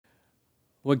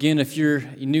Well, again, if you're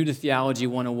new to Theology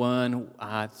 101,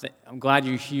 I'm glad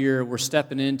you're here. We're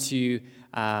stepping into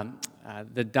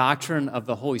the doctrine of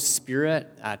the Holy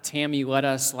Spirit. Tammy led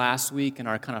us last week in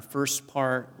our kind of first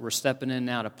part. We're stepping in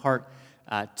now to part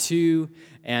 2,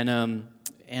 and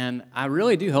I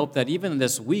really do hope that even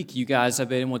this week you guys have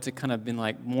been able to kind of been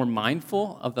like more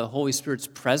mindful of the Holy Spirit's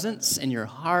presence in your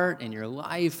heart, in your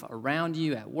life, around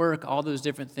you, at work, all those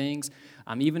different things.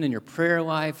 Even in your prayer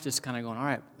life, just kind of going, all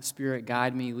right, Spirit,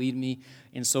 guide me, lead me,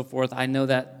 and so forth. I know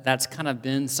that that's kind of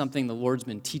been something the Lord's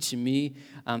been teaching me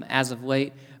as of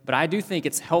late. But I do think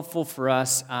it's helpful for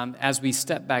us as we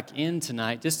step back in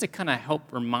tonight, just to kind of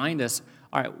help remind us,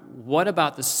 all right, what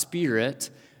about the Spirit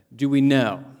do we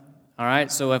know? All right,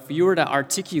 so if you were to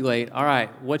articulate, all right,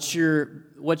 what's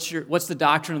the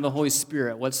doctrine of the Holy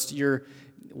Spirit?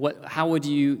 How would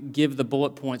you give the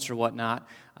bullet points or whatnot?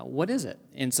 What is it?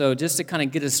 And so just to kind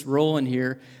of get us rolling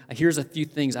here, here's a few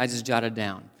things I just jotted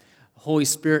down. The Holy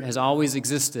Spirit has always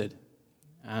existed.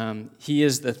 He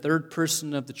is the third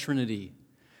person of the Trinity.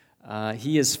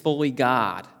 He is fully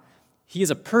God. He is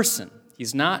a person.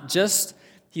 He's not just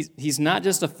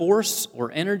a force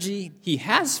or energy. He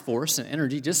has force and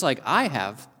energy, just like I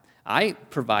have. I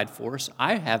provide force.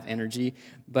 I have energy,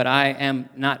 but I am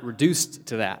not reduced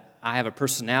to that. I have a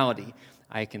personality.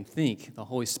 I can think. The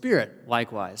Holy Spirit,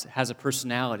 likewise, has a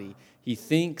personality. He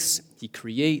thinks, he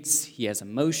creates, he has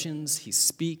emotions, he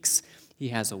speaks, he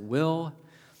has a will.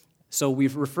 So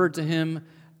we've referred to him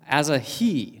as a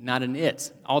he, not an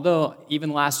it. Although even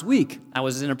last week, I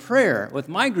was in a prayer with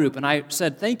my group, and I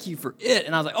said, thank you for it.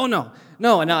 And I was like, oh, no.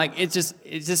 And it's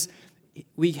just,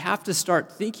 we have to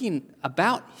start thinking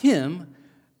about him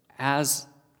as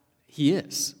he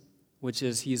is, which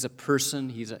is he's a person,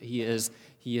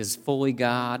 he is fully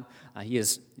God, he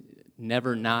has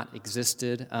never not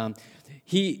existed.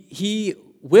 He,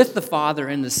 with the Father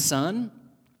and the Son,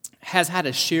 has had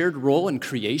a shared role in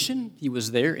creation. He was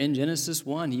there in Genesis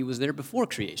 1. He was there before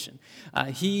creation.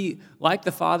 He, like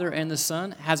the Father and the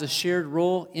Son, has a shared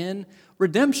role in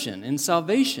redemption, in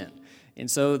salvation.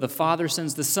 And so the Father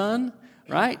sends the Son,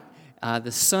 right?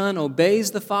 The Son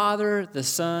obeys the Father. The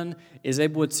Son is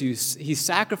able to, he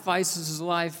sacrifices his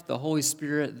life. The Holy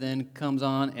Spirit then comes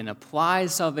on and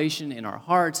applies salvation in our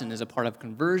hearts and is a part of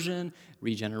conversion,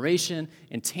 regeneration.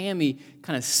 And Tammy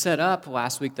kind of set up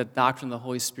last week the doctrine of the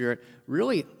Holy Spirit,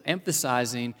 really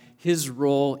emphasizing his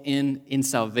role in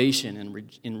salvation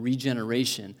and in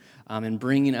regeneration and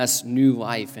bringing us new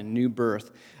life and new birth.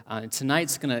 And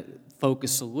tonight's going to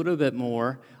focus a little bit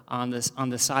more on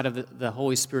the side of the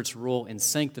Holy Spirit's role in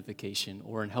sanctification,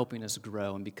 or in helping us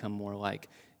grow and become more like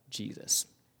Jesus.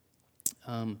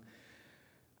 But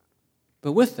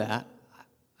with that,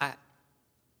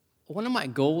 one of my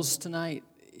goals tonight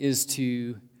is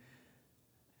to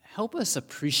help us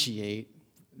appreciate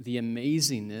the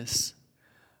amazingness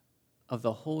of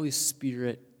the Holy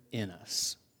Spirit in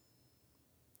us.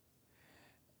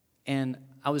 And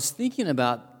I was thinking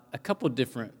about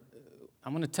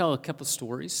I'm going to tell a couple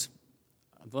stories.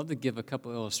 I'd love to give a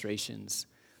couple illustrations.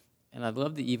 And I'd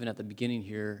love to even at the beginning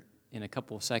here, in a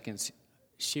couple of seconds,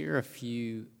 share a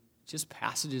few just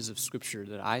passages of Scripture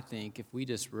that I think if we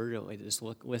just really just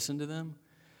listen to them,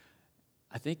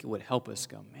 I think it would help us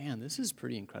go, man, this is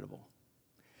pretty incredible.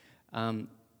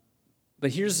 But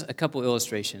here's a couple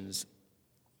illustrations.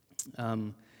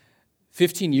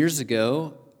 15 years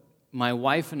ago, my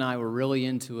wife and I were really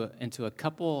into a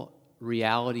couple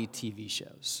reality TV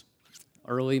shows.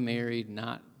 Early married,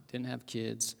 didn't have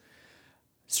kids.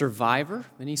 Survivor,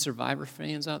 any Survivor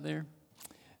fans out there?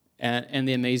 And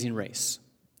The Amazing Race.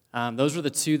 Those were the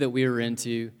two that we were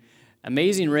into.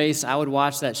 Amazing Race, I would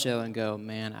watch that show and go,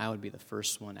 man, I would be the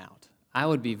first one out. I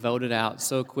would be voted out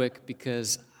so quick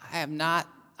because I'm not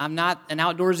an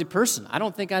outdoorsy person. I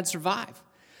don't think I'd survive.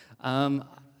 I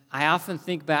often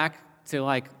think back to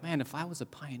like, man, if I was a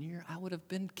pioneer, I would have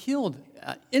been killed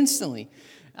instantly.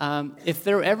 If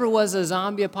there ever was a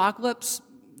zombie apocalypse,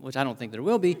 which I don't think there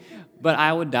will be, but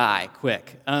I would die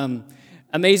quick.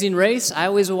 Amazing Race, I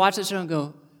always would watch that show and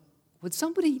go, would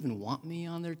somebody even want me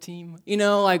on their team? You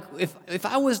know, like if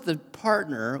I was the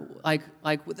partner,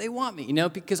 like would they want me? You know,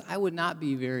 because I would not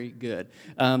be very good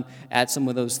at some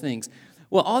of those things.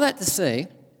 Well, all that to say,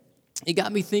 it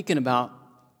got me thinking about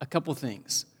a couple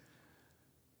things.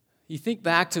 You think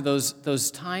back to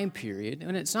those time period,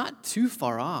 and it's not too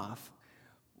far off,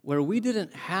 where we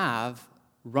didn't have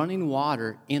running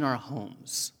water in our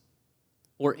homes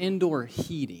or indoor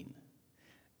heating,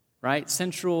 right?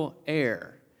 Central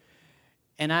air.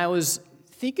 And I was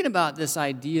thinking about this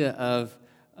idea of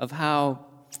how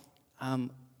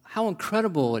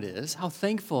incredible it is, how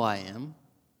thankful I am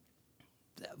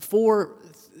for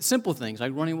simple things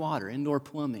like running water, indoor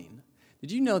plumbing.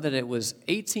 Did you know that it was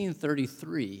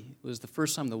 1833 was the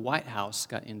first time the White House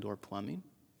got indoor plumbing?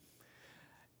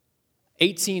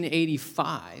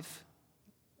 1885,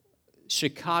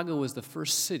 Chicago was the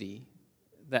first city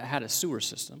that had a sewer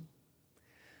system.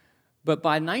 But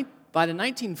by the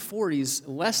 1940s,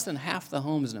 less than half the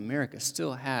homes in America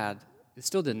still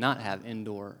did not have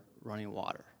indoor running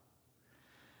water.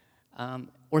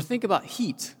 Or think about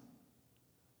heat.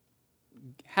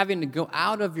 Having to go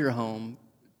out of your home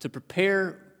to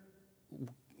prepare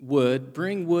wood,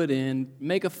 bring wood in,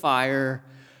 make a fire.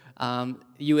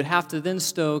 You would have to then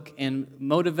stoke and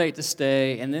motivate to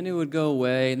stay, and then it would go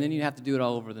away, and then you'd have to do it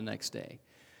all over the next day.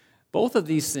 Both of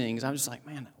these things, I'm just like,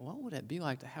 man, what would it be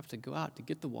like to have to go out to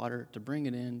get the water, to bring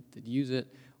it in, to use it?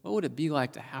 What would it be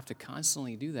like to have to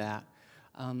constantly do that?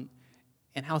 And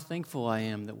how thankful I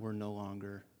am that we're no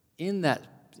longer in that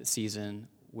season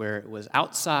where it was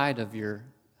outside of your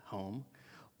home,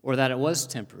 or that it was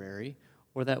temporary,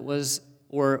 or that was,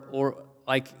 or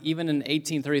like even in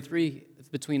 1833,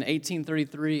 between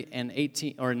 1833 and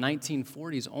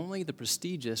 1940s, only the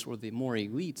prestigious or the more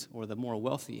elite or the more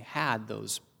wealthy had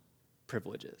those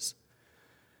privileges.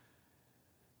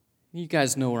 You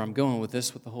guys know where I'm going with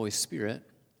this with the Holy Spirit.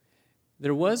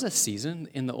 There was a season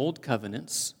in the Old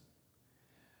Covenants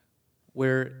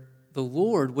where the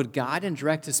Lord would guide and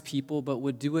direct his people, but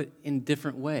would do it in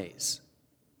different ways.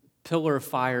 Pillar of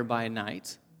fire by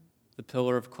night, the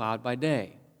pillar of cloud by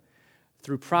day.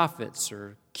 Through prophets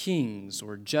or kings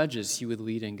or judges, he would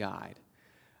lead and guide.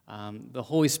 The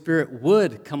Holy Spirit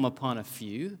would come upon a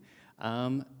few,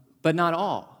 but not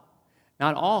all.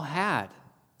 Not all had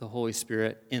the Holy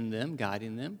Spirit in them,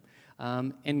 guiding them.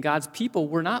 And God's people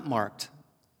were not marked.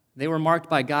 They were marked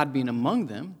by God being among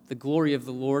them. The glory of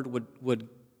the Lord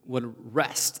would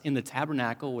rest in the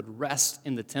tabernacle, would rest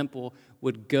in the temple,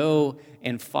 would go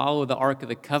and follow the Ark of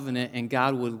the Covenant, and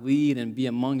God would lead and be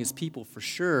among his people for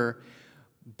sure.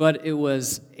 But it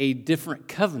was a different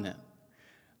covenant,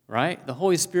 right? The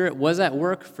Holy Spirit was at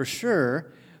work for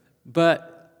sure,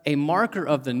 but a marker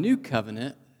of the new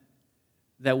covenant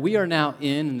that we are now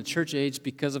in the church age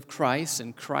because of Christ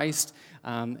and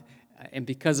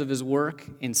because of his work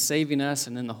in saving us,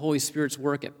 and then the Holy Spirit's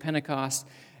work at Pentecost,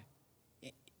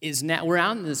 is now we're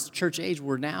out in this church age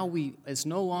where now it's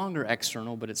no longer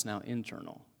external, but it's now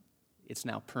internal. It's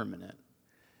now permanent.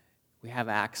 We have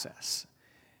access.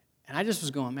 And I just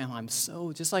was going, man, I'm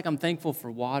so, just like I'm thankful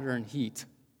for water and heat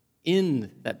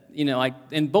in that,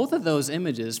 and both of those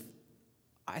images,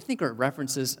 I think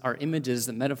are images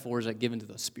and metaphors that give into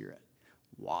the Spirit.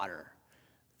 Water,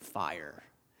 fire,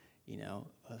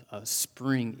 a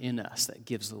spring in us that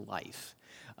gives life,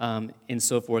 and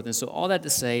so forth. And so all that to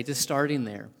say, just starting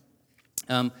there,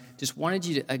 just wanted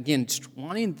you to, again, just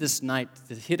wanting this night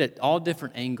to hit at all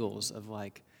different angles of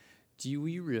like, do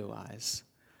we realize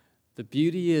the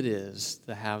beauty it is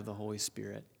to have the Holy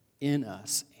Spirit in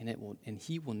us, and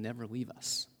he will never leave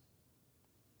us.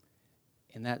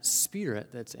 And that Spirit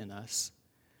that's in us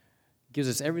gives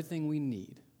us everything we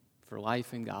need for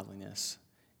life and godliness,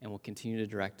 and will continue to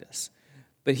direct us.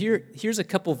 But here's a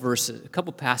couple verses, a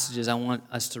couple passages I want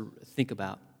us to think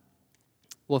about.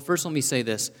 Well, first let me say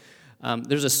this.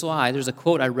 There's a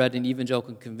quote I read in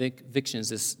Evangelical Convictions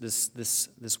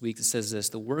this week that says this: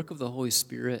 the work of the Holy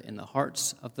Spirit in the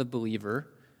hearts of the believer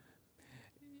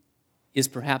is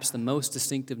perhaps the most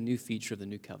distinctive new feature of the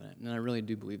new covenant. And I really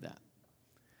do believe that.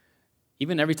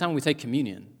 Even every time we take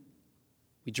communion,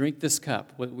 we drink this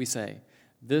cup, what we say,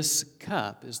 this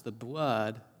cup is the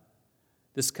blood,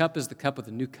 this cup is the cup of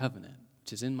the new covenant,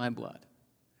 which is in my blood.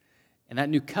 And that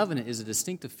new covenant is a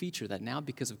distinctive feature that now,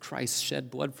 because of Christ's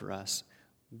shed blood for us,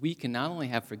 we can not only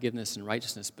have forgiveness and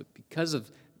righteousness, but because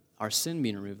of our sin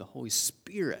being removed, the Holy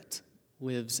Spirit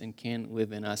lives and can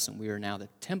live in us, and we are now the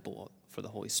temple for the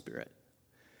Holy Spirit.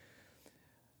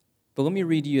 But let me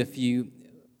read you a few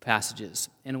passages.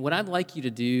 And what I'd like you to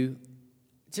do,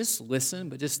 just listen,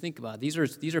 but just think about it.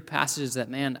 These are passages that,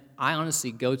 man, I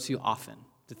honestly go to often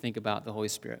to think about the Holy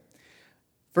Spirit.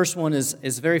 First one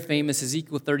is very famous,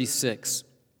 Ezekiel 36,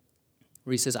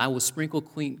 where he says, I will sprinkle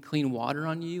clean water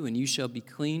on you, and you shall be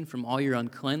clean from all your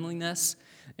uncleanliness,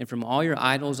 and from all your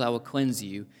idols I will cleanse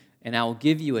you, and I will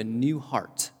give you a new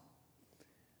heart.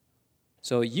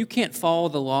 So you can't follow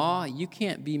the law, you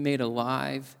can't be made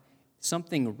alive.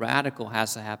 Something radical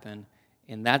has to happen,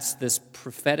 and that's this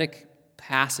prophetic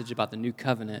passage about the new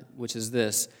covenant, which is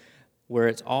this, where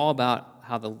it's all about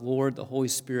how the Lord, the Holy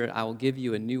Spirit, I will give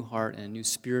you a new heart, and a new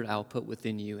spirit I will put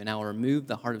within you, and I will remove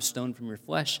the heart of stone from your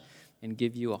flesh and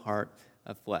give you a heart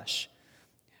of flesh.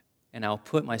 and I'll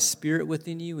put my spirit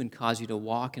within you and cause you to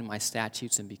walk in my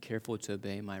statutes and be careful to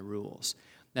obey my rules.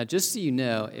 Now, just so you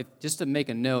know, just to make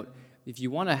a note, if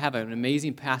you want to have an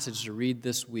amazing passage to read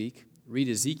this week, read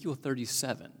Ezekiel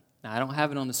 37. Now, I don't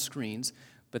have it on the screens,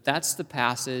 but that's the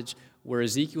passage where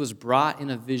Ezekiel is brought in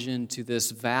a vision to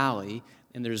this valley,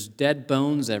 and there's dead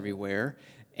bones everywhere,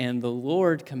 and the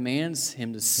Lord commands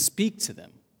him to speak to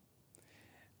them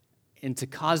and to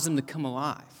cause them to come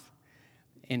alive.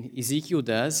 And Ezekiel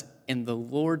does, and the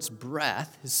Lord's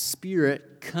breath, his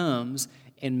spirit, comes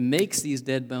and makes these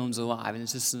dead bones alive. And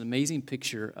it's just an amazing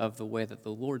picture of the way that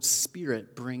the Lord's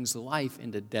Spirit brings life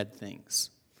into dead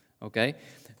things. Okay?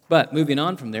 But moving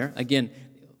on from there, again,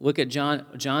 look at John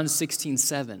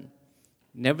 16:7.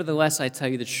 Nevertheless, I tell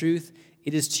you the truth,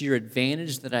 it is to your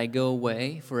advantage that I go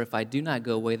away, for if I do not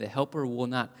go away, the Helper will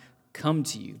not come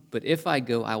to you. But if I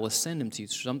go, I will send him to you,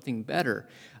 something better.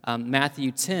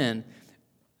 Matthew 10,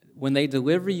 when they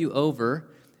deliver you over,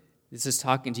 Jesus is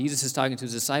talking to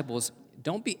his disciples,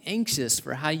 don't be anxious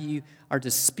for how you are to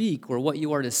speak or what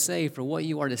you are to say, for what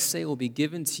you are to say will be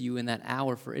given to you in that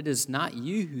hour, for it is not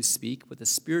you who speak, but the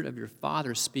Spirit of your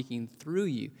Father speaking through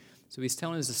you. So he's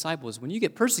telling his disciples, when you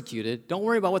get persecuted, don't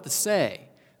worry about what to say,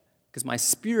 because my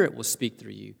Spirit will speak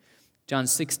through you. John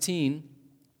 16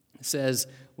 says,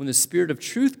 when the Spirit of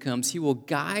truth comes, he will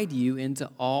guide you into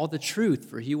all the truth,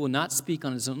 for he will not speak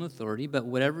on his own authority, but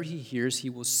whatever he hears, he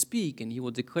will speak, and he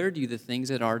will declare to you the things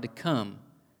that are to come.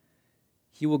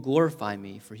 He will glorify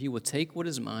me, for he will take what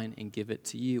is mine and give it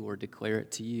to you or declare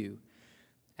it to you.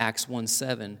 Acts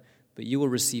 1:7, but you will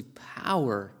receive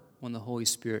power when the Holy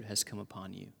Spirit has come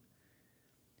upon you.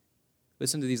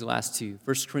 Listen to these last two.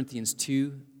 1 Corinthians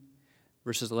 2,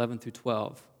 verses 11 through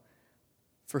 12.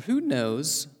 For who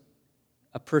knows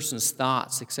a person's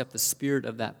thoughts except the spirit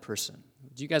of that person?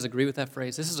 Do you guys agree with that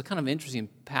phrase? This is a kind of interesting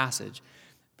passage,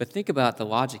 but think about the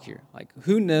logic here. Like,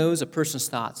 who knows a person's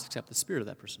thoughts except the spirit of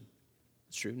that person?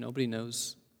 It's true. Nobody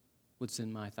knows what's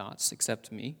in my thoughts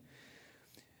except me.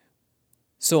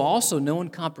 So also, no one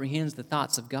comprehends the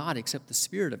thoughts of God except the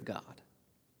Spirit of God.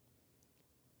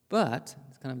 But,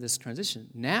 it's kind of this transition.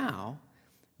 Now,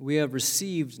 we have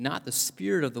received not the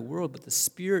spirit of the world, but the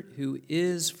Spirit who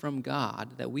is from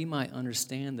God, that we might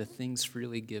understand the things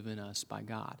freely given us by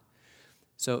God.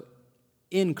 So,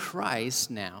 in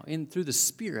Christ now, through the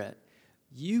Spirit,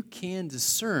 you can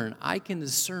discern, I can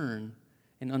discern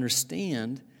and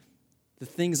understand the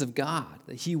things of God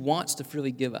that he wants to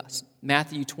freely give us.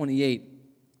 Matthew 28.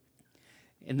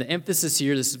 And the emphasis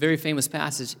here, this is a very famous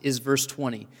passage, is verse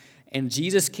 20. And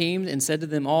Jesus came and said to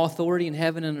them, all authority in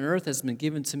heaven and on earth has been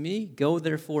given to me. Go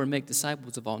therefore and make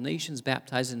disciples of all nations,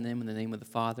 baptizing them in the name of the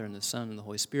Father and the Son and the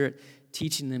Holy Spirit,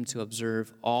 teaching them to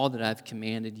observe all that I've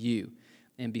commanded you.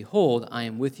 And behold, I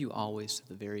am with you always to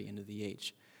the very end of the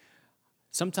age.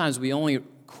 Sometimes we only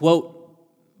quote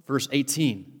verse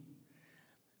 18.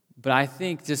 But I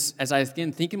think just as I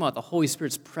again thinking about the Holy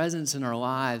Spirit's presence in our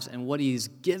lives and what he's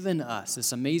given us,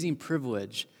 this amazing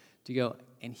privilege to go,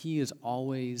 and he is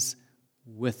always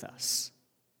with us.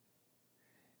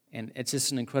 And it's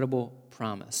just an incredible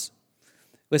promise.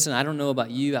 Listen, I don't know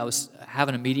about you. I was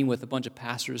having a meeting with a bunch of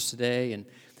pastors today,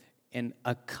 and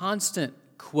a constant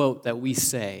quote that we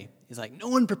say is like, no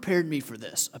one prepared me for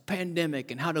this, a pandemic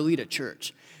and how to lead a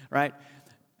church, right?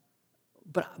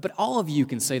 But all of you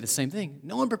can say the same thing.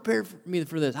 No one prepared me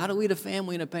for this. How to lead a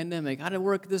family in a pandemic. How to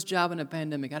work this job in a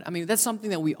pandemic. I mean, that's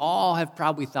something that we all have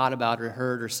probably thought about or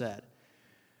heard or said.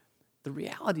 The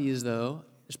reality is, though,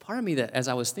 there's part of me that as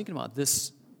I was thinking about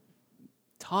this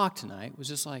talk tonight was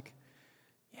just like,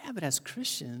 yeah, but as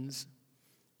Christians,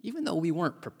 even though we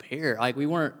weren't prepared, like we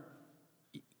weren't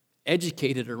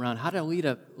educated around how to lead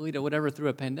a whatever through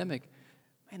a pandemic,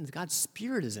 man, God's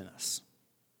Spirit is in us.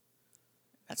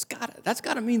 That's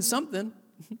got to mean something.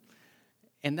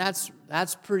 And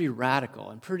that's pretty radical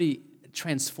and pretty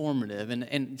transformative.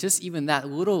 And just even that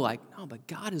little like, no, but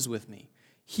God is with me.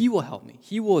 He will help me.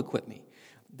 He will equip me.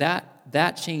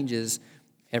 That changes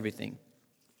everything.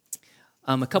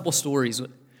 A couple stories.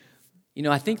 You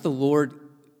know, I think the Lord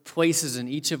places in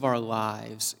each of our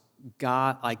lives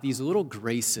God, like these little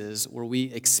graces where we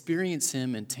experience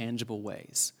him in tangible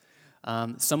ways.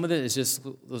 Some of it is just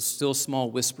those still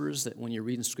small whispers that when you're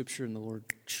reading Scripture and the Lord,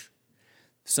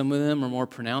 some of them are more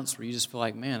pronounced where you just feel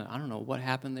like, man, I don't know what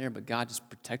happened there, but God just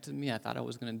protected me. I thought I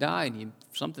was going to die, and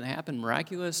something happened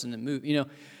miraculous, and it moved. You know,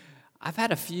 I've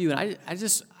had a few, and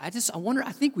I wonder,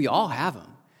 I think we all have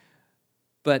them.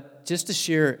 But just to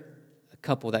share a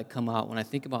couple that come out when I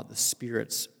think about the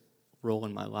Spirit's role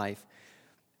in my life.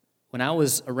 When I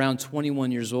was around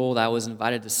 21 years old, I was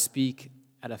invited to speak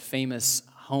at a famous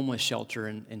homeless shelter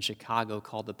in Chicago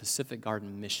called the Pacific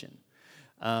Garden Mission.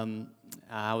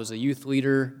 I was a youth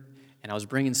leader, and I was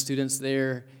bringing students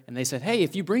there, and they said, hey,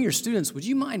 if you bring your students, would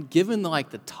you mind giving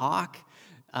the talk?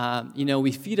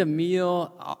 We feed a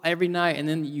meal every night, and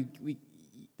then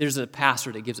there's a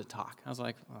pastor that gives a talk. I was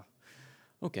like, oh,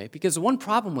 okay. Because the one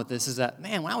problem with this is that,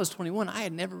 man, when I was 21, I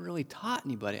had never really taught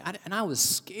anybody, and I was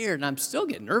scared, and I'm still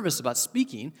getting nervous about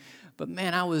speaking, but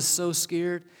man, I was so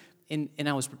scared, and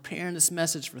I was preparing this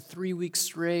message for 3 weeks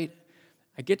straight.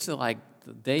 I get to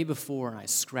the day before, and I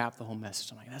scrap the whole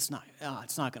message. I'm like, it's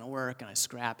not going to work, and I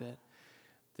scrap it.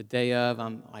 The day of,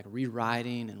 I'm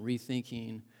rewriting and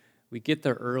rethinking. We get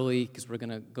there early because we're going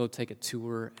to go take a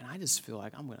tour, and I just feel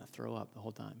like I'm going to throw up the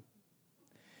whole time.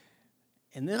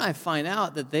 And then I find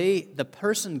out that the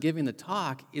person giving the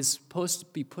talk is supposed to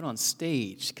be put on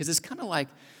stage, because it's kind of like,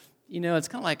 it's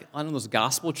kind of like one of those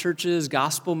gospel churches,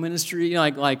 gospel ministry,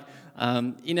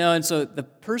 and so the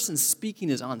person speaking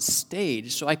is on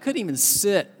stage, so I couldn't even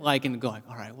sit and go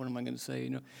all right, what am I going to say,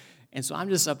 And so I'm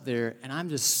just up there, and I'm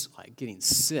just getting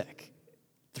sick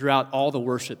throughout all the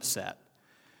worship set.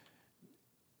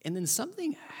 And then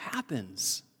something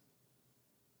happens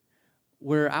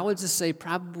where I would just say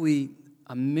probably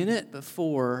a minute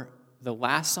before the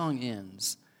last song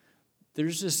ends,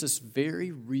 there's just this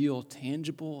very real,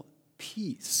 tangible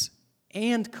peace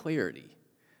and clarity.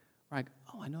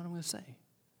 I know what I'm going to say.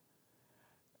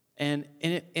 And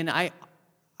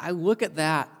I look at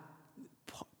that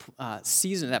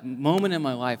season, that moment in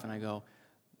my life, and I go,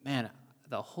 man,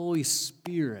 the Holy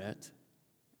Spirit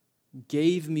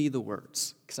gave me the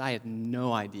words, because I had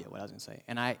no idea what I was going to say,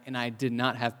 and I did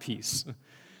not have peace.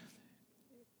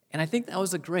 And I think that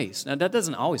was a grace. Now, that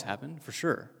doesn't always happen, for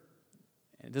sure.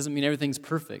 It doesn't mean everything's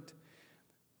perfect,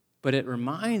 but it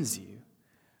reminds you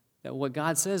that what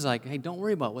God says, hey, don't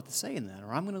worry about what to say in that,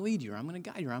 or I'm going to lead you, or I'm going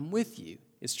to guide you, or I'm with you.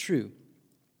 It's true.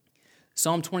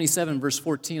 Psalm 27, verse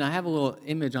 14, I have a little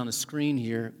image on the screen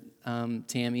here,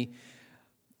 Tammy.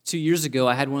 2 years ago,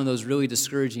 I had one of those really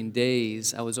discouraging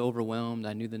days. I was overwhelmed.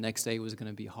 I knew the next day was going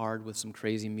to be hard with some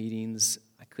crazy meetings.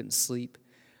 I couldn't sleep.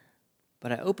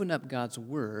 But I opened up God's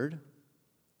Word,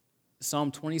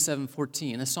 Psalm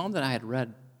 27:14, a psalm that I had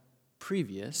read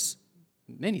previous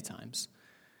many times.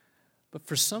 But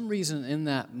for some reason in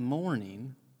that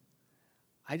morning,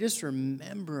 I just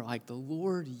remember the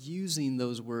Lord using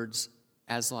those words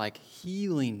as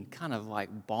healing, kind of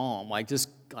balm, just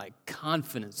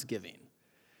confidence giving.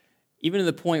 Even to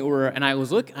the point where, and I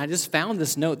just found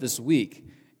this note this week.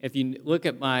 If you look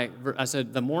at I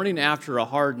said, the morning after a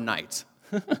hard night,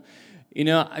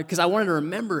 because I wanted to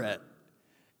remember it.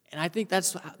 And I think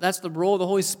that's the role of the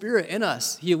Holy Spirit in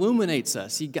us. He illuminates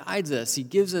us. He guides us. He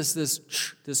gives us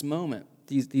this moment.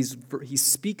 He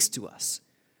speaks to us.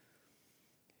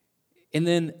 And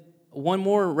then one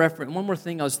more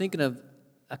thing I was thinking of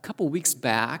a couple weeks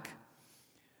back.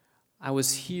 I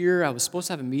was here. I was supposed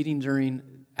to have a meeting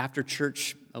after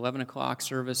church, 11 o'clock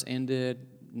service ended,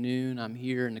 noon. I'm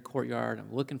here in the courtyard.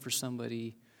 I'm looking for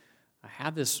somebody. I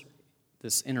have this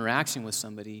interaction with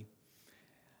somebody.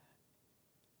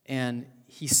 And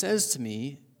he says to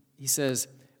me,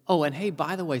 oh, and hey,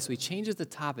 by the way, so he changes the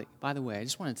topic. By the way, I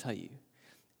just want to tell you.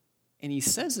 And he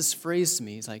says this phrase to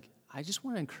me. He's like, I just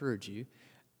want to encourage you.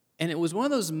 And it was one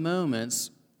of those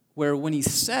moments where when he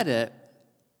said it,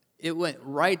 it went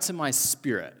right to my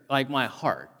spirit, my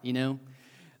heart,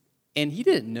 And he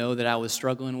didn't know that I was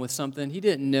struggling with something. He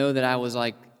didn't know that I was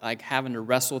having to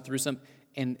wrestle through something.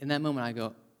 And in that moment,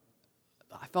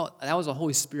 I felt that was the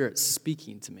Holy Spirit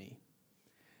speaking to me.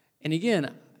 And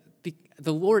again,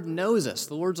 the Lord knows us.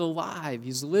 The Lord's alive.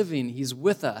 He's living. He's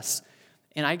with us.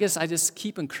 And I guess I just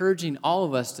keep encouraging all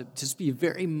of us to just be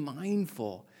very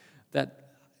mindful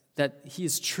that He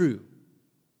is true.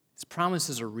 His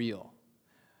promises are real.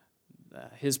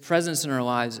 His presence in our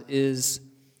lives is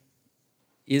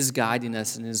guiding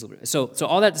us and is. So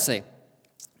all that to say,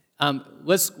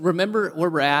 let's remember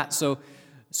where we're at. So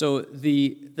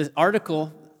the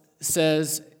article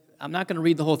says, I'm not going to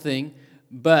read the whole thing,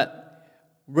 but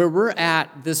where we're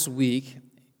at this week,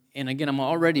 and again, I'm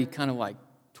already kind of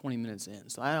 20 minutes in,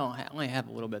 so I only have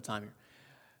a little bit of time here.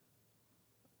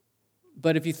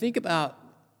 But if you think about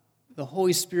the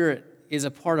Holy Spirit is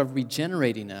a part of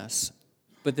regenerating us,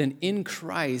 but then in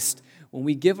Christ, when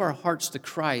we give our hearts to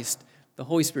Christ, the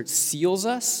Holy Spirit seals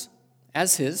us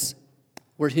as His,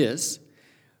 we're His,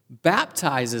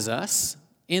 baptizes us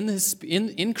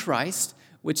in Christ,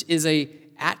 which is a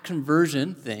at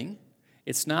conversion thing.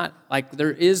 It's not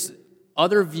there is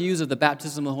other views of the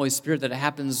baptism of the Holy Spirit that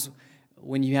happens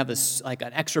when you have this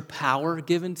an extra power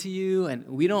given to you, and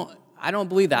I don't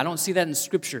believe that. I don't see that in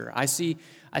Scripture. I see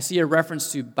I see a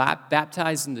reference to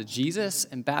baptized into Jesus,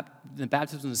 and the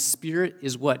baptism of the Spirit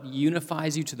is what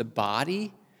unifies you to the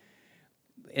body.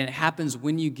 And it happens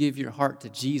when you give your heart to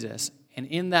Jesus. And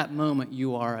in that moment,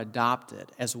 you are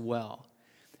adopted as well.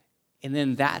 And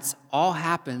then that's all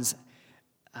happens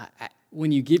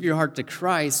when you give your heart to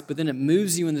Christ, but then it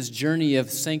moves you in this journey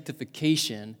of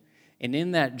sanctification. And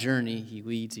in that journey, he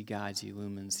leads, he guides, he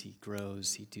illumines, he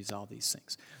grows, he does all these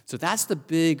things. So that's the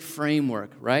big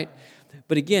framework, right?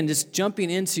 But again, just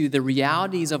jumping into the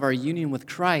realities of our union with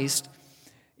Christ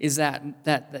is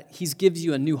that he gives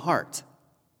you a new heart.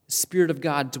 The Spirit of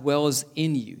God dwells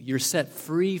in you. You're set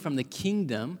free from the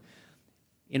kingdom.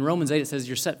 In Romans 8, it says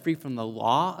you're set free from the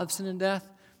law of sin and death.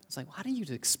 It's like, how do you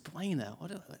explain that?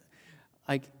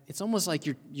 It's almost like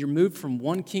you're moved from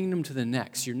one kingdom to the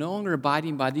next. You're no longer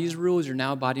abiding by these rules. You're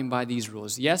now abiding by these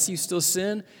rules. Yes, you still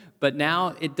sin, but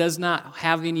now it does not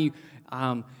have any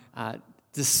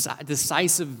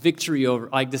decisive victory over,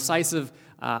 decisive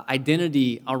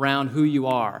identity around who you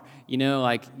are.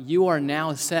 You are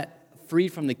now set free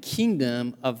from the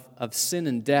kingdom of sin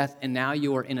and death, and now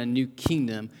you are in a new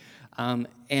kingdom.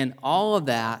 And all of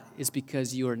that is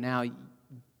because you are now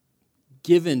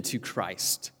given to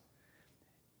Christ.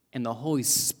 And the Holy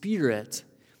Spirit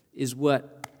is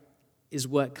what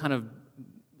kind of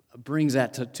brings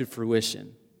that to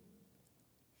fruition.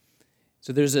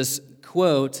 So there's this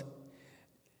quote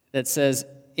that says,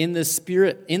 in this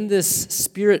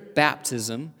Spirit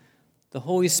baptism, the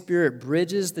Holy Spirit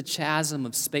bridges the chasm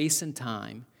of space and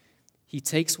time. He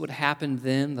takes what happened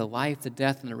then, the life, the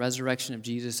death, and the resurrection of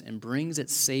Jesus, and brings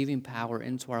its saving power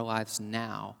into our lives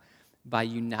now by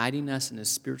uniting us in a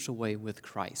spiritual way with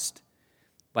Christ.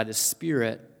 By the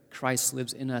Spirit, Christ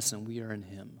lives in us and we are in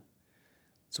him.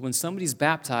 So when somebody's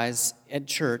baptized at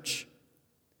church,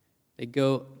 they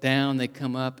go down, they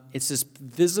come up. It's this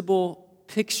visible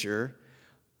picture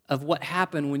of what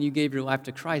happened when you gave your life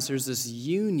to Christ. There's this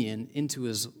union into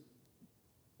his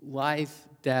life,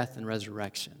 death, and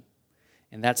resurrection.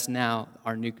 And that's now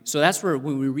our new. So that's where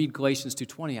when we read Galatians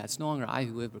 2:20, it's no longer I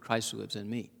who live, but Christ who lives in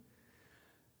me.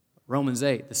 Romans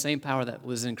 8, the same power that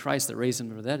was in Christ that raised him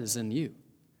from the dead is in you.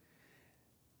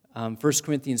 1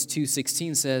 Corinthians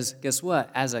 2:16 says, guess what?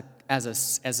 As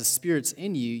a Spirit's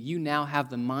in you, you now have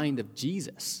the mind of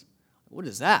Jesus. What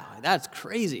is that? That's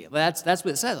crazy. That's what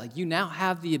it says. You now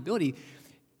have the ability,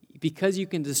 because you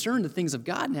can discern the things of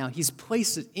God now, he's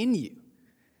placed it in you.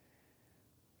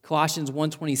 Colossians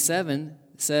 1:27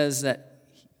 says that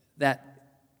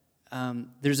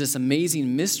there's this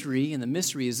amazing mystery, and the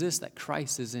mystery is this, that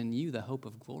Christ is in you, the hope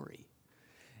of glory.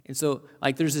 And so,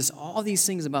 there's all these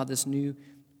things about this new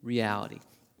reality.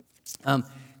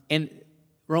 And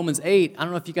Romans 8, I don't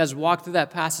know if you guys walked through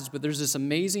that passage, but there's this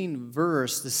amazing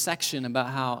verse, this section about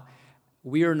how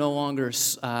we are no longer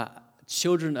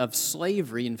children of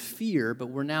slavery and fear, but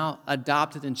we're now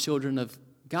adopted and children of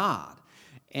God.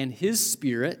 And his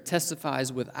Spirit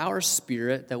testifies with our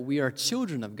spirit that we are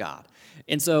children of God.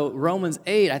 And so Romans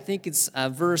 8, I think it's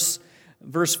verse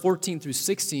 14 through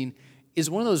 16, is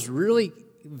one of those really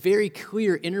very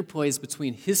clear interplays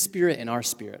between his Spirit and our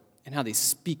spirit and how they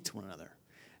speak to one another.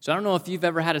 So I don't know if you've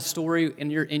ever had a story in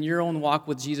your own walk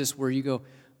with Jesus where you go,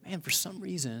 man, for some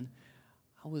reason,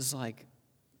 I was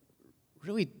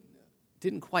really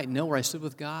didn't quite know where I stood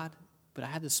with God, but I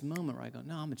had this moment where I go,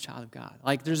 no, I'm a child of God.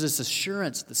 There's this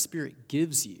assurance the Spirit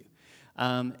gives you.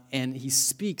 And he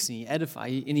speaks and he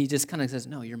edifies, and he just kind of says,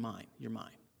 no, you're mine, you're mine.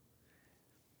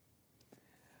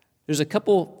 There's a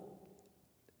couple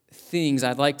things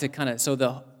I'd like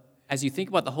to as you think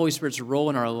about the Holy Spirit's role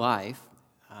in our life,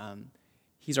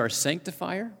 he's our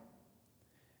sanctifier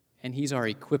and he's our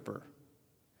equipper.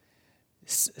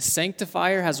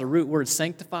 Sanctifier has a root word,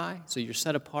 sanctify, so you're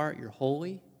set apart, you're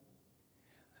holy.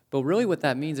 But really what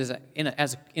that means is that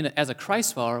as a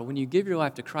Christ follower, when you give your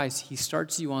life to Christ, he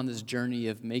starts you on this journey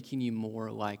of making you more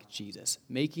like Jesus,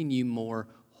 making you more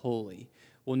holy.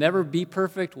 We'll never be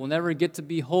perfect. We'll never get to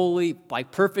be holy,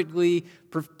 perfectly,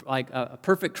 like a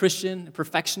perfect Christian,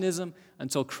 perfectionism,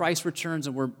 until Christ returns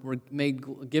and we're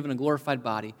given a glorified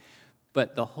body.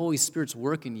 But the Holy Spirit's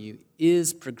work in you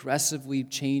is progressively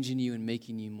changing you and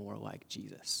making you more like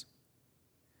Jesus.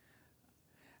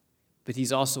 But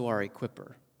he's also our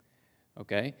equipper.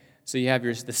 Okay? So you have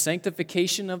the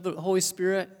sanctification of the Holy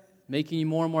Spirit, making you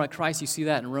more and more like Christ. You see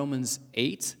that in Romans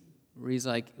 8.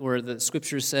 Where the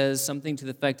scripture says something to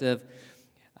the effect of,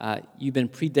 you've been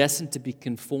predestined to be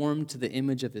conformed to the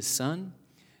image of his Son.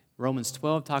 Romans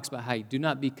 12 talks about how you do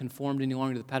not be conformed any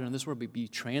longer to the pattern of this world, but be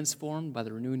transformed by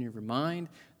the renewing of your mind.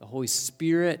 The Holy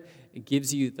Spirit, it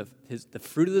gives you the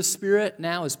fruit of the Spirit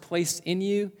now is placed in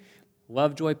you.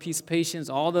 love, joy, peace, patience,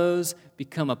 all those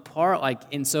become a part,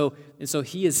 and so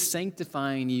he is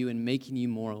sanctifying you and making you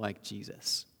more like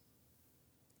Jesus.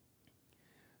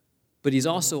 But he's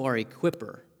also our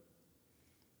equipper,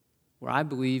 where I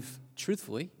believe,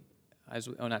 truthfully,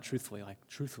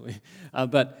 truthfully,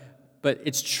 but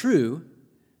it's true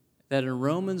that in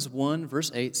Romans 1,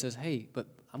 verse 8 says, hey, but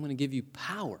I'm going to give you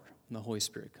power when the Holy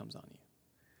Spirit comes on you.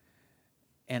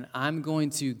 And I'm going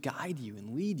to guide you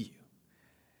and lead you.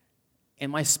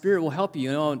 And my Spirit will help you.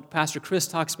 You know, Pastor Chris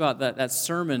talks about that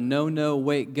sermon, no,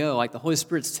 wait, go. Like the Holy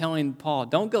Spirit's telling Paul,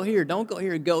 don't go here,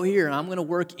 go here, and I'm going to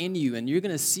work in you, and you're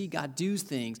going to see God do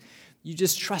things. You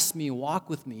just trust me, walk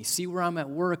with me, see where I'm at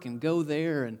work, and go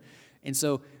there. And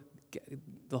so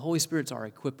the Holy Spirit's our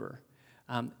equipper.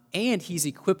 And he's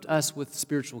equipped us with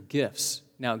spiritual gifts.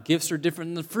 Now, gifts are different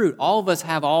than the fruit. All of us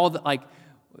have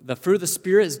the fruit of the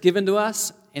Spirit is given to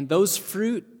us, and those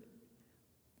fruit,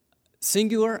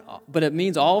 singular, but it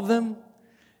means all of them,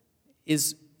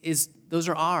 those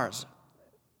are ours.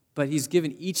 But he's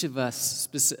given each of us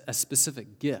a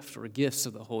specific gift or gifts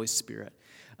of the Holy Spirit.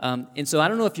 And so I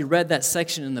don't know if you read that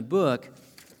section in the book,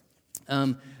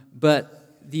 but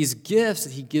these gifts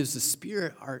that he gives the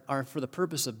Spirit are for the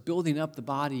purpose of building up the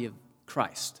body of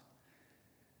Christ.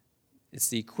 It's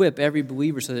to equip every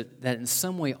believer so that in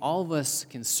some way all of us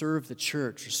can serve the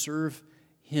church or serve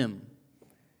him.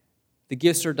 The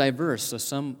gifts are diverse, so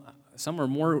some are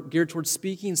more geared towards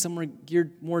speaking, some are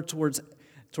geared more towards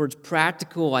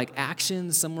practical like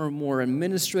actions, some are more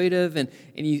administrative, and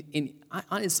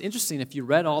it's interesting if you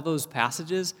read all those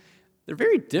passages, they're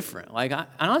very different. Like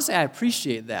honestly, I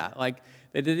appreciate that. Like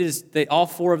all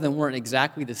four of them weren't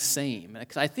exactly the same,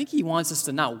 because I think he wants us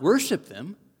to not worship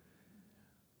them,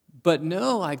 but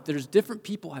no, like there's different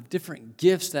people have different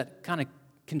gifts that kind of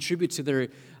contribute to their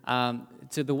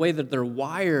to the way that they're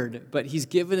wired, but he's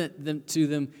given them to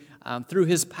them through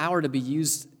his power to be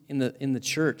used in the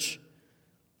church.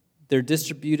 They're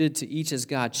distributed to each as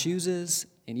God chooses,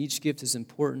 and each gift is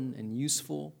important and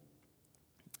useful.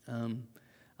 I'm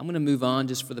going to move on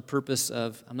just for the purpose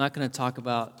of, I'm not going to talk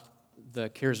about the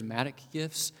charismatic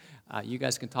gifts. You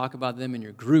guys can talk about them in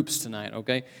your groups tonight,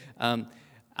 okay? I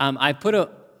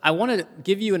want to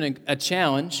give you a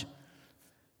challenge.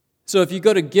 So if you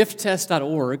go to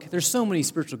gifttest.org, there's so many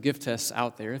spiritual gift tests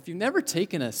out there. If you've never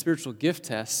taken a spiritual gift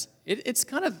test, it's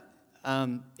kind of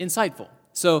insightful.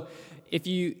 So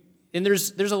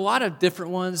there's a lot of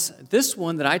different ones. This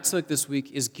one that I took this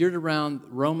week is geared around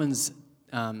Romans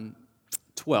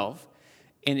 12.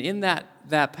 And in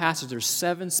that passage, there's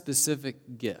 7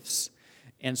 specific gifts.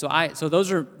 And so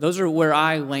those are where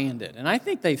I landed. And I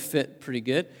think they fit pretty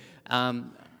good.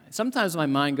 Sometimes my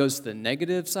mind goes to the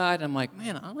negative side. I'm like,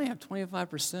 man, I only have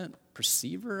 25%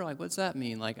 perceiver. Like, what's that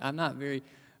mean? Like, I'm not very,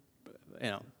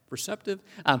 perceptive.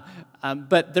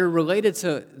 But they're related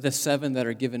to the 7 that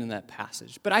are given in that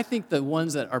passage. But I think the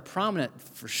ones that are prominent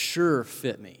for sure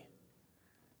fit me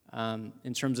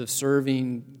in terms of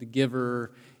serving the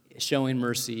giver, showing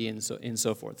mercy, and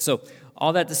so forth. So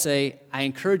all that to say, I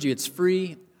encourage you. It's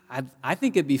free. I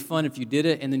think it'd be fun if you did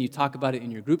it, and then you talk about it in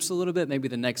your groups a little bit, maybe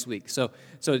the next week. So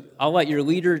I'll let your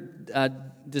leader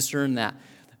discern that.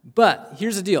 But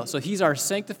here's the deal. So he's our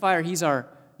sanctifier, he's our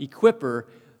equipper,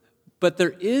 but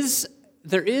there is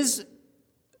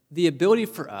the ability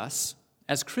for us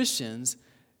as Christians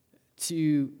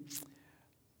to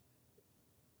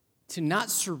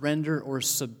not surrender or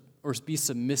be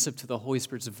submissive to the Holy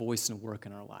Spirit's voice and work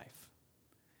in our life.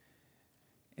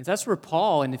 And that's where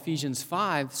Paul in Ephesians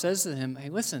 5 says to him, hey,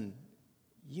 listen,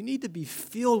 you need to be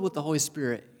filled with the Holy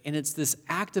Spirit, and it's this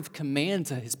active command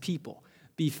to his people.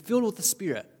 Be filled with the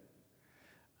Spirit.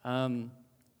 And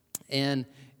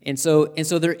so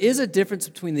there is a difference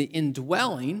between the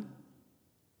indwelling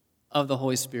of the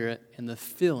Holy Spirit and the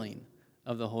filling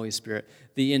of the Holy Spirit.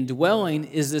 The indwelling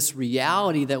is this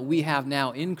reality that we have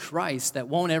now in Christ that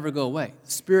won't ever go away.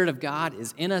 The Spirit of God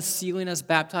is in us, sealing us,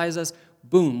 baptize us.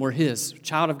 Boom, we're his,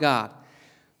 child of God.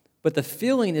 But the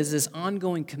filling is this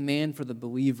ongoing command for the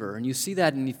believer. And you see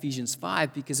that in Ephesians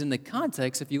 5, because in the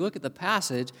context, if you look at the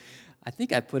passage, I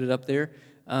think I put it up there,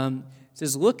 it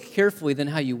says, look carefully then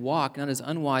how you walk, not as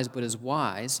unwise but as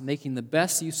wise, making the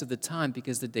best use of the time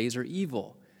because the days are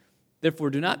evil.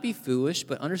 Therefore, do not be foolish,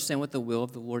 but understand what the will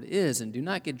of the Lord is, and do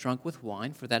not get drunk with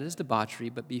wine, for that is debauchery,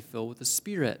 but be filled with the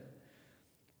Spirit.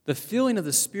 The filling of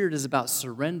the Spirit is about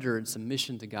surrender and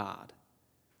submission to God.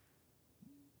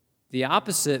 The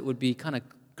opposite would be kind of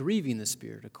grieving the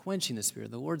Spirit or quenching the Spirit.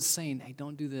 The Lord's saying, hey,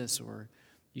 don't do this, or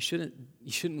you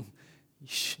shouldn't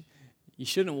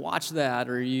watch that,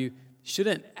 or you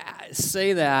shouldn't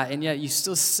say that, and yet you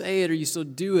still say it or you still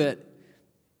do it,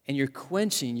 and you're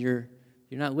quenching, you're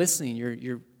You're not listening.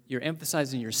 You're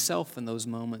emphasizing yourself in those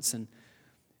moments.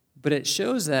 But it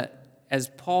shows that as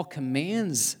Paul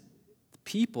commands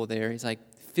people there, he's like,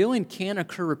 filling can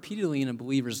occur repeatedly in a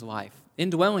believer's life.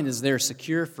 Indwelling is there,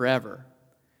 secure forever.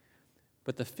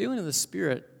 But the filling of the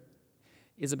Spirit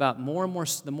is about the more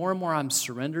and more I'm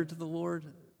surrendered to the Lord,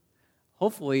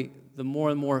 hopefully the more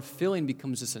and more filling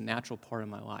becomes just a natural part of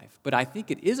my life. But I think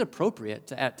it is appropriate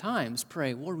to at times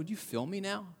pray, Lord, would you fill me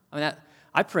now?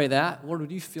 I pray that. Lord,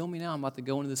 would you fill me now? I'm about to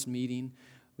go into this meeting.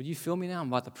 Would you fill me now? I'm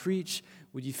about to preach.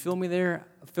 Would you fill me there?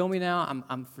 Fill me now.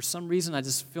 I'm for some reason I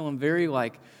just feeling very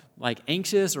like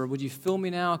anxious. Or would you fill me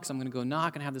now? Because I'm going to go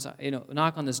knock and have this,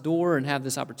 knock on this door and have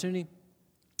this opportunity.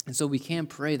 And so we can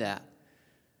pray that.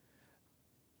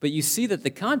 But you see that the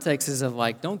context is of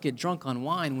like, don't get drunk on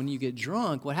wine. When you get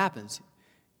drunk, what happens?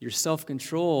 Your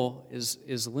self-control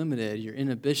is limited. Your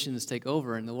inhibitions take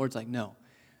over. And the Lord's like, no.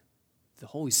 The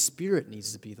Holy Spirit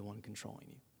needs to be the one controlling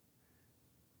you.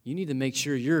 You need to make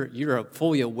sure you're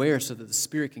fully aware so that the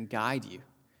Spirit can guide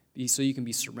you, so you can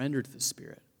be surrendered to the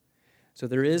Spirit. So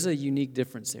there is a unique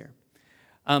difference there.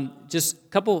 Just a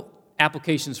couple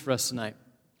applications for us tonight.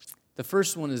 The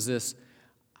first one is this.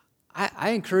 I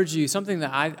encourage you, something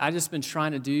that I've just been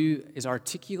trying to do is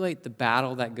articulate the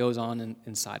battle that goes on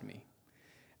inside me.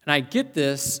 And I get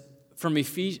this from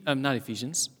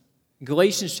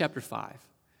Galatians chapter 5.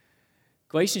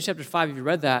 Galatians chapter 5, if you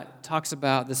read that, talks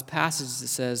about this passage that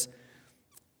says,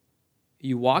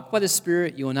 you walk by the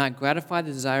Spirit, you will not gratify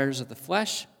the desires of the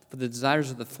flesh, for the desires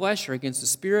of the flesh are against the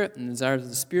Spirit, and the desires of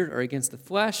the Spirit are against the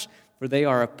flesh, for they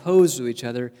are opposed to each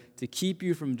other to keep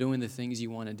you from doing the things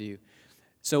you want to do.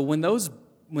 So when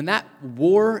that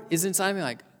war is inside me,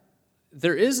 like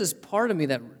there is this part of me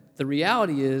that the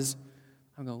reality is,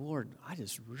 I'm going, Lord, I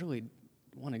just really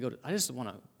want to I just want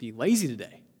to be lazy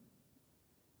today.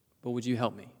 But would you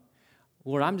help me?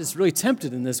 Lord, I'm just really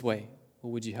tempted in this way. But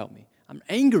would you help me? I'm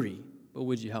angry, but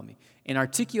would you help me? And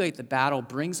articulate the battle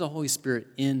brings the Holy Spirit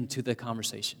into the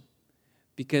conversation.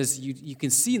 Because you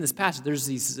can see in this passage, there's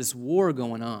this war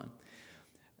going on.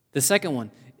 The second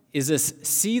one is this: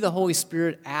 see the Holy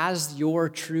Spirit as your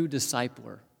true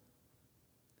discipler.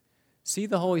 See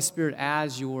the Holy Spirit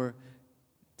as your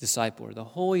discipler. The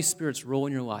Holy Spirit's role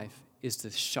in your life is to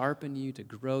sharpen you, to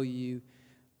grow you,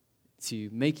 to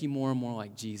make you more and more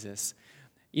like Jesus.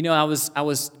 I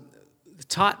was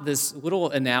taught this little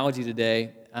analogy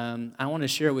today. I want to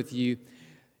share it with you.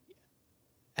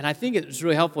 And I think it's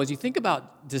really helpful as you think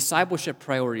about discipleship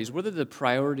priorities. What are the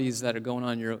priorities that are going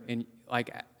on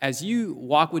as you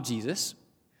walk with Jesus?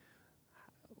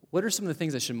 What are some of the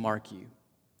things that should mark you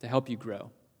to help you grow?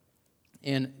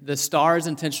 And the star is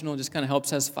intentional. Just kind of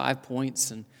helps has 5 points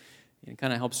and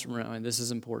kind of helps around. And this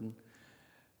is important.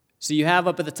 So you have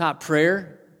up at the top,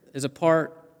 prayer is a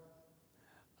part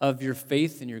of your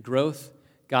faith and your growth.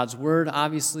 God's word,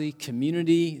 obviously,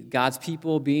 community, God's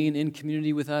people being in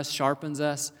community with us sharpens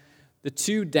us. The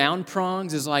 2 down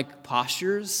prongs is like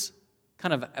postures,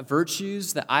 kind of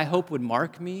virtues that I hope would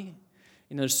mark me.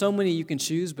 There's so many you can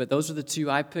choose, but those are the 2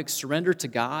 I picked. Surrender to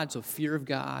God, so fear of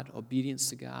God, obedience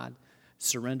to God,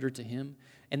 surrender to Him.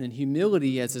 And then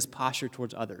humility as this posture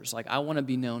towards others. Like I want to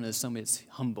be known as somebody that's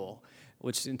humble,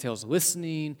 which entails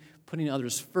listening, putting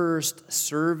others first,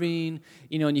 serving,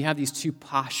 and you have these 2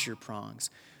 posture prongs.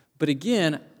 But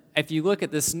again, if you look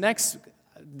at this next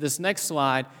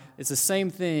slide, it's the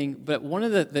same thing, but one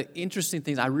of the interesting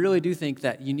things, I really do think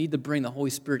that you need to bring the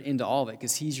Holy Spirit into all of it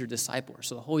because He's your discipler.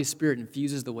 So the Holy Spirit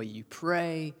infuses the way you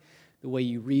pray, the way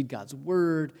you read God's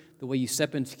word, the way you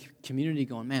step into community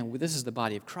going, man, this is the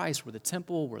body of Christ. We're the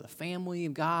temple. We're the family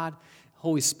of God.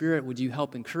 Holy Spirit, would you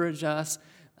help encourage us?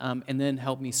 And then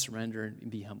help me surrender and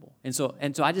be humble. And so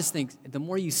I just think the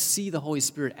more you see the Holy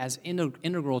Spirit as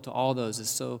integral to all those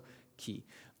is so key.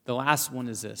 The last one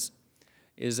is this,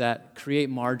 is that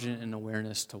create margin and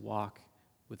awareness to walk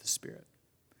with the Spirit.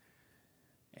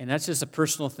 And that's just a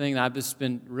personal thing that I've just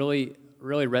been really,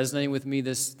 really resonating with me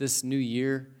this new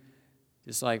year.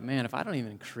 Just like, man, if I don't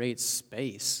even create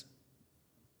space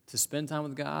to spend time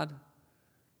with God,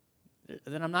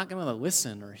 then I'm not going to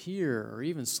listen or hear or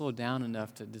even slow down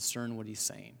enough to discern what He's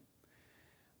saying.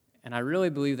 And I really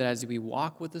believe that as we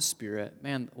walk with the Spirit,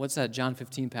 man, what's that John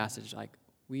 15 passage? Like,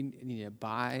 we need to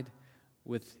abide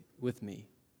with me.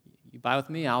 You abide with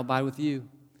me, I'll abide with you.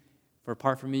 For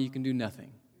apart from me, you can do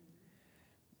nothing.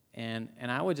 And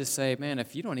I would just say, man,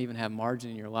 if you don't even have margin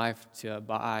in your life to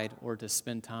abide or to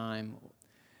spend time,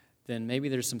 then maybe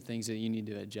there's some things that you need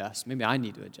to adjust. Maybe I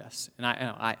need to adjust. And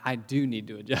I do need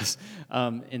to adjust.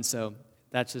 And so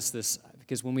that's just this,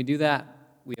 because when we do that,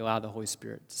 we allow the Holy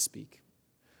Spirit to speak.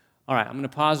 All right, I'm going to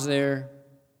pause there.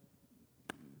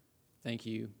 Thank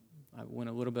you. I went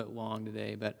a little bit long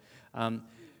today, but let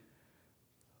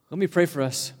me pray for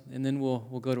us, and then we'll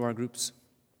go to our groups.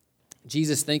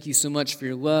 Jesus, thank you so much for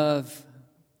your love.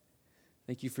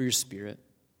 Thank you for your Spirit.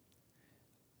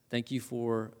 Thank you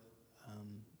for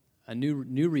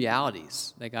new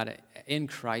realities that, God, in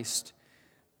Christ,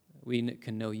 we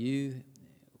can know you.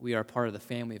 We are part of the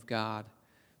family of God.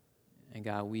 And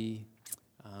God, we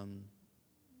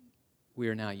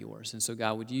are now yours. And so,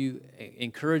 God, would you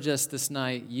encourage us this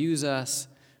night, use us,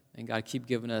 and God, keep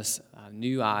giving us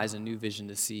new eyes and new vision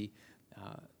to see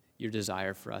your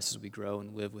desire for us as we grow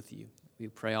and live with you. We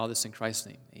pray all this in Christ's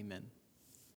name. Amen.